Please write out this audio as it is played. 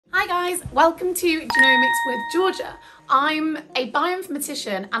Hi guys, welcome to Genomics with Georgia. I'm a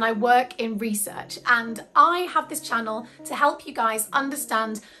bioinformatician and I work in research, and I have this channel to help you guys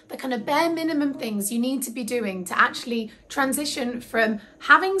understand the kind of bare minimum things you need to be doing to actually transition from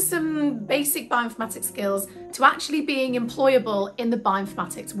having some basic bioinformatics skills to actually being employable in the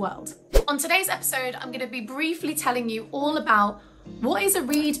bioinformatics world. On today's episode, I'm going to be briefly telling you all about what is a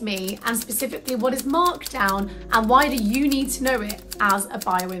README, and specifically what is Markdown and why do you need to know it as a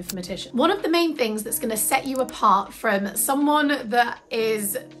bioinformatician. One of the main things that's going to set you apart from someone that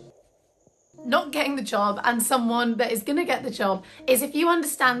is not getting the job and someone that is going to get the job is if you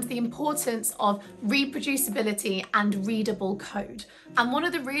understand the importance of reproducibility and readable code. And one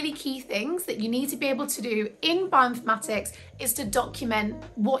of the really key things that you need to be able to do in bioinformatics is to document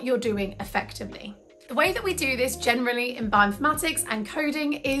what you're doing effectively. The way that we do this generally in bioinformatics and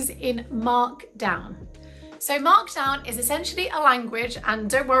coding is in Markdown. So Markdown is essentially a language, and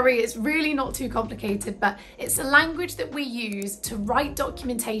don't worry, it's really not too complicated, but it's a language that we use to write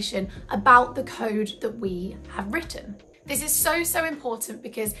documentation about the code that we have written. This is so important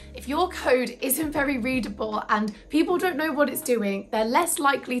because if your code isn't very readable and people don't know what it's doing, they're less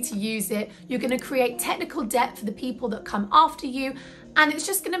likely to use it. You're going to create technical debt for the people that come after you, and it's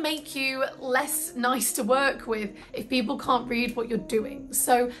just going to make you less nice to work with if people can't read what you're doing.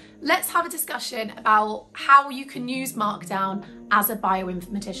 So let's have a discussion about how you can use Markdown as a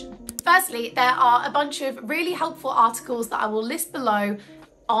bioinformatician. Firstly, there are a bunch of really helpful articles that I will list below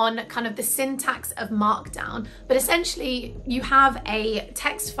on kind of the syntax of Markdown, but essentially you have a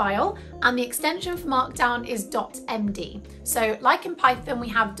text file and the extension for Markdown is .md. So like in Python, we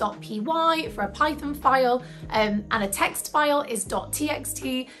have .py for a Python file, and a text file is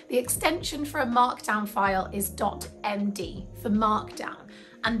 .txt. The extension for a Markdown file is .md for Markdown.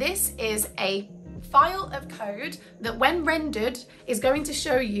 And this is a file of code that when rendered is going to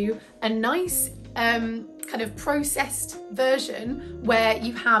show you a nice kind of processed version where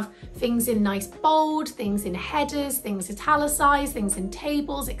you have things in nice bold, things in headers, things italicized, things in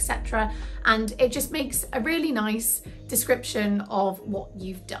tables, etc. And it just makes a really nice description of what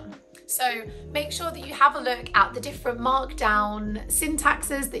you've done. So make sure that you have a look at the different Markdown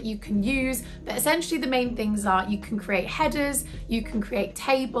syntaxes that you can use, but essentially the main things are you can create headers, you can create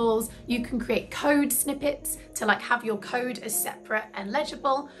tables, you can create code snippets to like have your code as separate and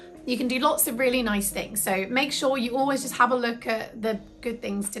legible. You can do lots of really nice things. So make sure you always just have a look at the good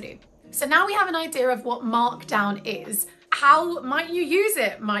things to do. So now we have an idea of what Markdown is. How might you use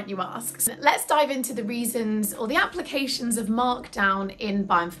it, might you ask? Let's dive into the reasons or the applications of Markdown in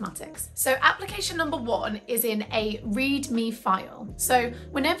bioinformatics. So application number one is in a README file. So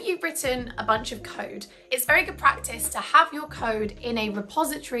whenever you've written a bunch of code, it's very good practice to have your code in a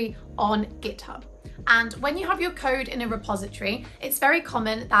repository on GitHub. And when you have your code in a repository, it's very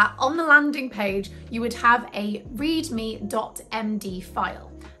common that on the landing page, you would have a readme.md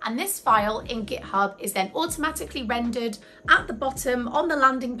file. And this file in GitHub is then automatically rendered at the bottom on the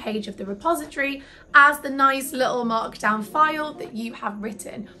landing page of the repository as the nice little Markdown file that you have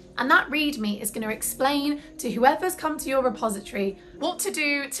written. And that README is going to explain to whoever's come to your repository what to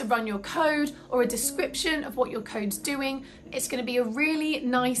do to run your code, or a description of what your code's doing. It's going to be a really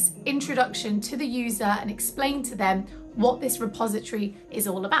nice introduction to the user and explain to them what this repository is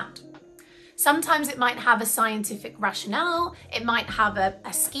all about. Sometimes it might have a scientific rationale, it might have a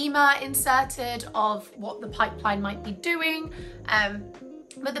schema inserted of what the pipeline might be doing,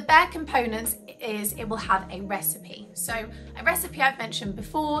 but the bare components is it will have a recipe. So a recipe I've mentioned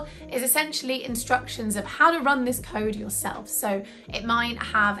before is essentially instructions of how to run this code yourself. So it might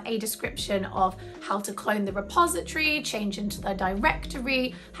have a description of how to clone the repository, change into the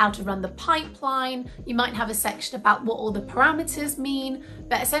directory, how to run the pipeline. You might have a section about what all the parameters mean,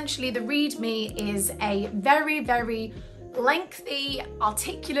 but essentially the README is a very lengthy,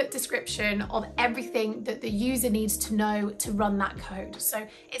 articulate description of everything that the user needs to know to run that code. So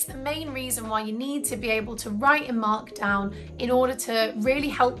it's the main reason why you need to be able to write in Markdown in order to really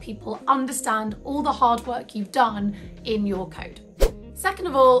help people understand all the hard work you've done in your code. Second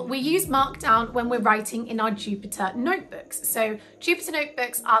of all, we use Markdown when we're writing in our Jupyter notebooks. So Jupyter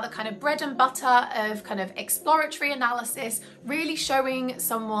notebooks are the kind of bread and butter of kind of exploratory analysis, really showing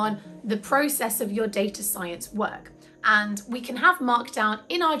someone the process of your data science work. And we can have Markdown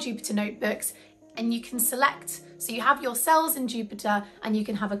in our Jupyter notebooks, and you can select, so you have your cells in Jupyter and you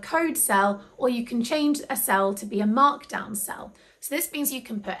can have a code cell, or you can change a cell to be a Markdown cell. So this means you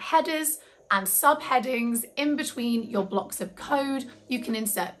can put headers and subheadings in between your blocks of code. You can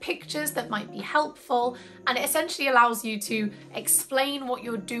insert pictures that might be helpful, and it essentially allows you to explain what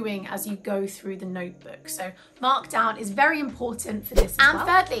you're doing as you go through the notebook. So Markdown is very important for this as well. And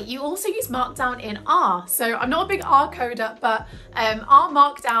thirdly, you also use Markdown in R. So I'm not a big R coder, but R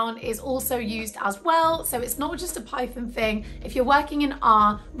Markdown is also used as well. So it's not just a Python thing. If you're working in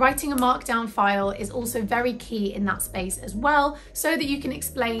R, writing a Markdown file is also very key in that space as well, so that you can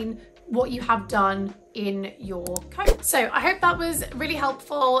explain what you have done in your code. So I hope that was really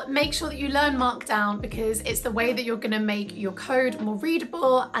helpful. Make sure that you learn Markdown, because it's the way that you're going to make your code more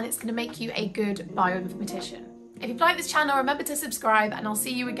readable, and it's going to make you a good bioinformatician. If you've liked this channel, remember to subscribe, and I'll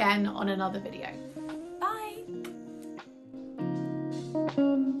see you again on another video.